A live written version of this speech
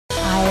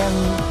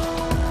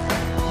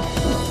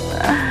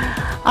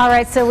All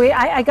right, so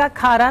I got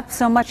caught up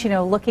so much,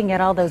 looking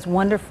at all those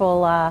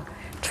wonderful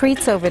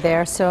treats over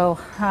there, so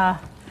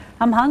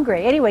I'm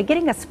hungry. Anyway,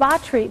 getting a spa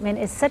treatment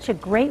is such a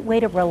great way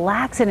to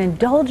relax and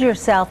indulge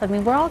yourself. I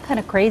mean, we're all kind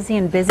of crazy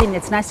and busy, and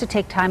it's nice to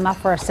take time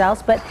off for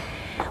ourselves, but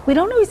we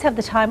don't always have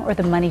the time or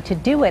the money to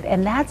do it,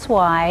 and that's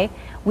why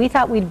we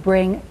thought we'd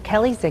bring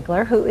Kelli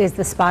Ziegler, who is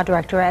the spa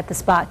director at the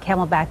spa at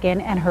Camelback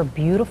Inn, and her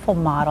beautiful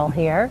model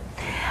here,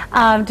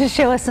 to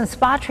show us some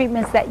spa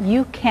treatments that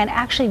you can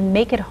actually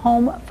make at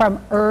home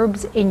from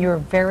herbs in your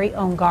very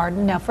own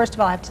garden. Now, first of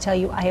all, I have to tell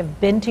you, I have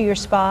been to your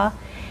spa,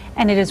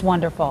 and it is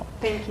wonderful.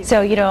 Thank you.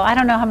 So, I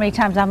don't know how many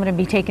times I'm going to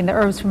be taking the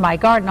herbs from my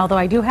garden, although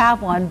I do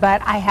have one,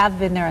 but I have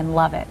been there and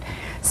love it.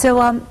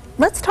 So,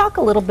 let's talk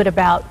a little bit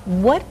about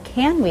what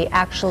can we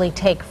actually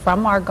take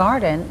from our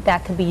garden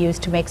that could be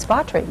used to make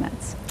spa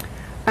treatments.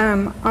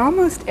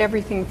 Almost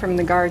everything from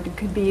the garden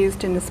could be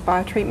used in the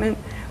spa treatment.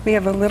 We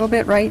have a little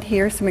bit right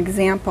here, some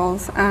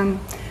examples.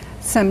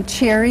 Some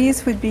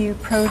cherries would be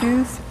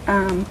produce.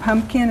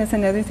 Pumpkin is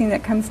another thing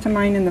that comes to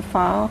mind in the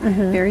fall.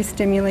 Very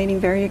stimulating,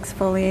 very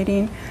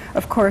exfoliating.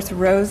 Of course,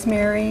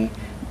 rosemary,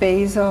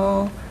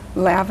 basil,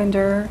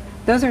 lavender.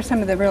 Those are some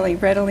of the really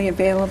readily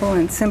available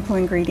and simple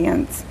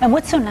ingredients. And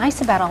what's so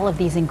nice about all of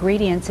these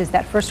ingredients is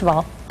that, first of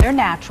all, they're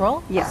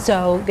natural,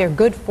 so they're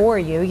good for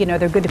you.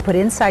 They're good to put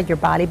inside your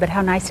body, but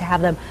how nice to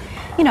have them,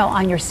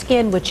 on your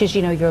skin, which is,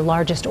 your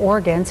largest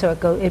organ, so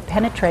it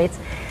penetrates.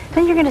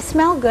 Then you're going to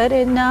smell good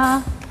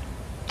and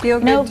feel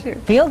good too.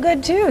 Feel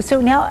good too.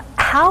 So now,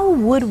 how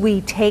would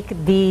we take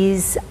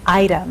these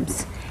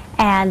items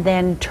and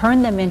then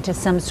turn them into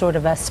some sort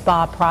of a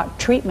spa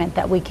treatment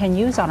that we can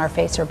use on our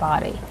face or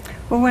body?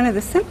 Well, one of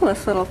the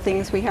simplest little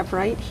things we have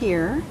right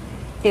here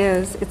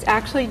is it's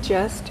actually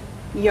just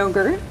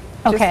yogurt.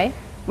 Okay.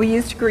 We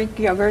used Greek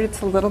yogurt.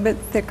 It's a little bit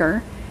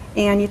thicker.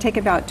 And you take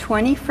about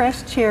 20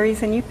 fresh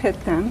cherries and you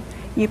pit them.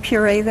 You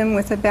puree them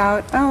with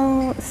about,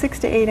 6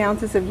 to 8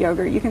 ounces of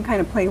yogurt. You can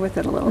kind of play with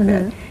it a little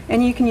bit.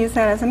 And you can use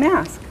that as a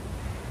mask.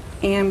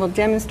 And we'll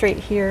demonstrate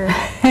here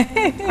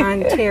on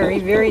Terry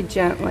very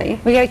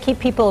gently. We got to keep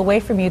people away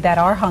from you that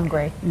are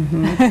hungry.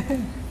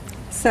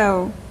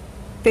 So,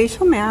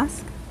 facial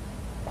mask.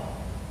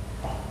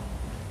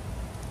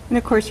 And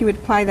of course, you would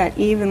apply that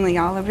evenly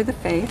all over the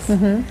face.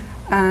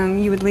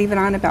 You would leave it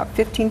on about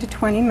 15 to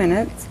 20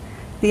 minutes.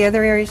 The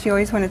other areas you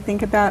always want to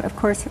think about, of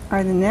course,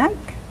 are the neck.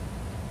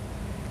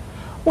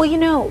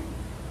 Well,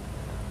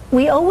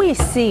 we always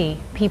see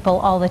people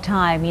all the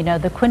time,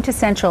 the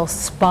quintessential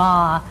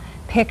spa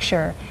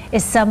picture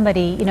is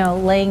somebody,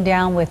 laying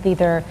down with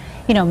either,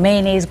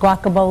 mayonnaise,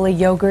 guacamole,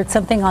 yogurt,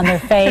 something on their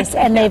face,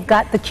 and they've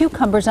got the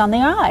cucumbers on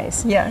their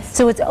eyes. Yes.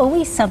 So it's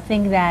always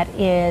something that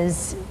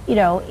is,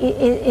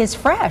 is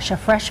fresh, a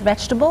fresh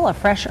vegetable, a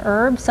fresh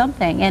herb,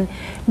 something. And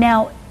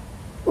now,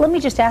 let me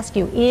just ask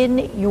you,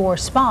 in your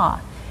spa,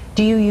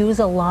 do you use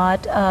a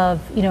lot of,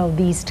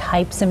 these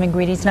types of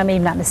ingredients? Now,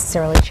 maybe not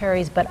necessarily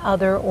cherries, but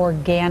other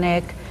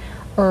organic,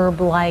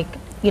 herb-like,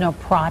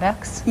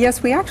 products?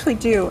 Yes, we actually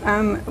do.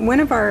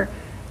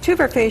 Two of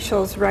our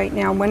facials right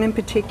now, one in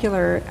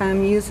particular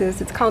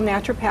it's called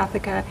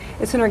Naturopathica.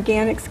 It's an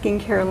organic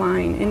skincare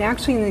line, and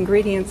actually the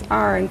ingredients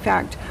are, in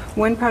fact,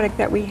 one product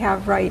that we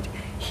have right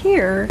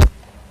here.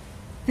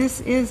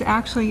 This is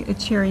actually a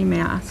cherry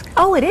mask.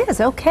 Oh, it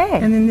is? Okay.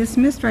 And then this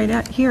mist right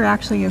out here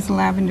actually is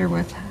lavender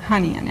with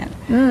honey in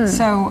it.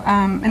 So,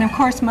 and of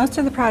course, most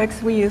of the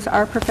products we use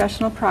are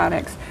professional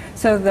products.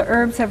 So the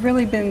herbs have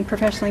really been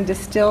professionally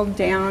distilled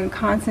down,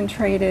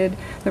 concentrated,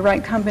 the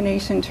right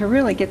combination to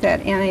really get that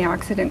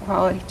antioxidant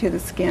quality to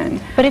the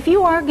skin. But if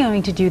you are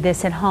going to do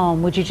this at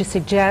home, would you just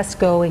suggest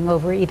going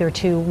over either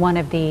to one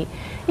of the,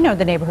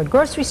 the neighborhood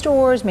grocery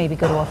stores, maybe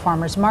go to a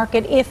farmer's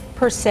market, if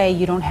per se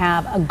you don't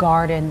have a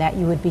garden that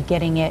you would be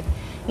getting it,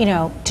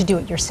 to do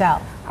it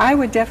yourself? I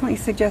would definitely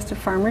suggest a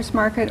farmer's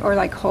market or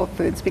like Whole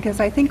Foods, because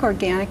I think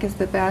organic is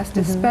the best,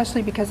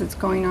 especially because it's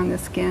going on the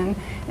skin.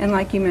 And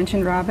like you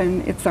mentioned,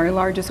 Robin, it's our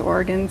largest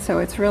organ, so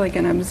it's really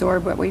going to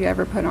absorb what we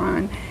ever put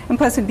on. And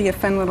plus it'd be a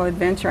fun little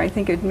adventure. I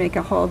think it'd make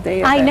a whole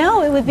day of it. I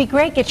know, it would be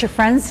great. Get your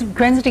friends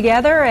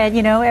together and,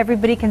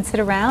 everybody can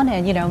sit around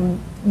and,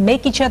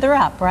 make each other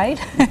up, right?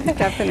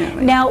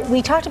 Definitely. Now,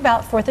 we talked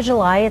about 4th of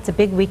July. It's a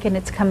big weekend.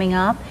 It's coming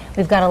up.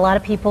 We've got a lot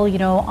of people,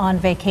 on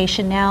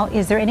vacation now.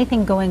 Is there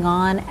anything going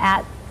on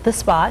at the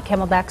spa,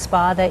 Camelback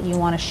Spa, that you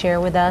want to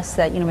share with us,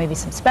 that, maybe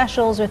some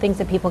specials or things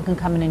that people can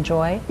come and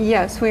enjoy?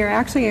 Yes,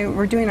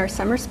 we're doing our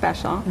summer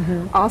special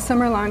all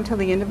summer long till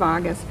the end of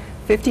August.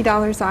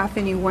 $50 off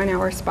any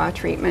 1-hour spa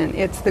treatment.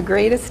 It's the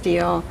greatest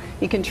deal.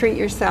 You can treat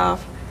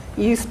yourself.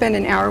 You spend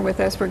an hour with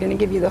us, we're going to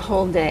give you the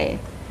whole day.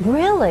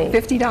 Really?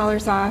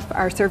 $50 off.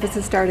 Our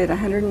services start at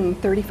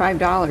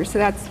 $135, so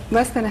that's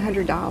less than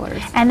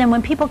 $100. And then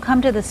when people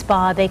come to the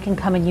spa, they can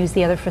come and use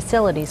the other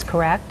facilities,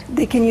 correct?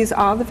 They can use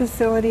all the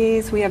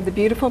facilities. We have the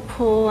beautiful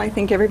pool. I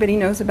think everybody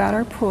knows about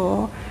our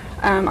pool.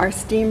 our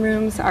steam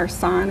rooms, our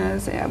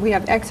saunas. We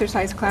have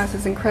exercise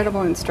classes,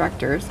 incredible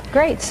instructors.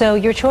 Great. So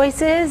your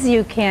choice is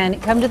you can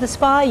come to the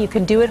spa, you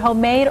can do it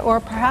homemade, or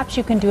perhaps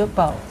you can do it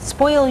both.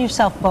 Spoil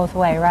yourself both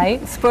way,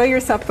 right? Spoil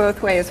yourself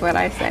both ways is what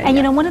I say. And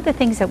you know, one of the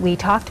things that we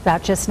talked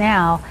about just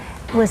now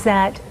was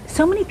that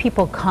so many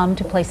people come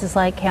to places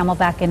like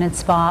Camelback Inn and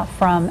Spa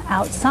from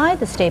outside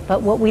the state,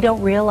 but what we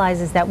don't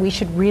realize is that we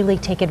should really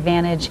take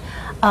advantage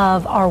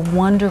of our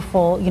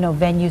wonderful, you know,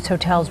 venues,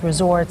 hotels,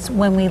 resorts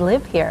when we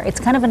live here. It's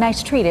kind of a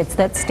nice treat. It's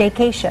that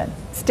staycation.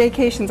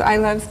 Staycations, I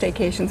love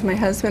staycations. My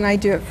husband and I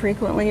do it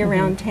frequently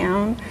around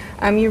town.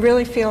 You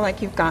really feel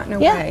like you've gotten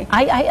away. Yeah,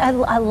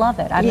 I love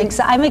it.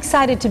 I'm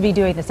excited to be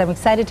doing this. I'm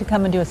excited to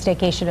come and do a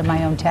staycation in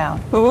my own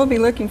town. Well, we'll be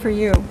looking for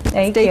you.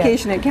 Thank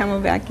Staycation you. at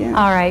Camelback Inn.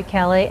 All right,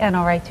 Kelly, and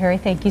all right, Terry,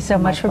 thank you so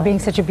much for being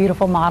such a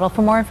beautiful model.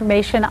 For more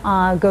information,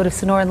 go to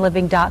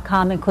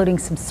sonoranliving.com, including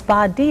some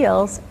spa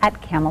deals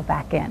at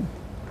Camelback Inn.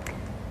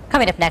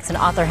 Coming up next, an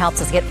author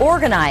helps us get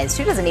organized.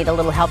 Who doesn't need a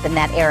little help in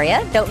that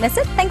area? Don't miss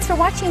it. Thanks for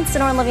watching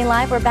Sonoran Living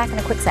Live. We're back in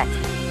a quick sec.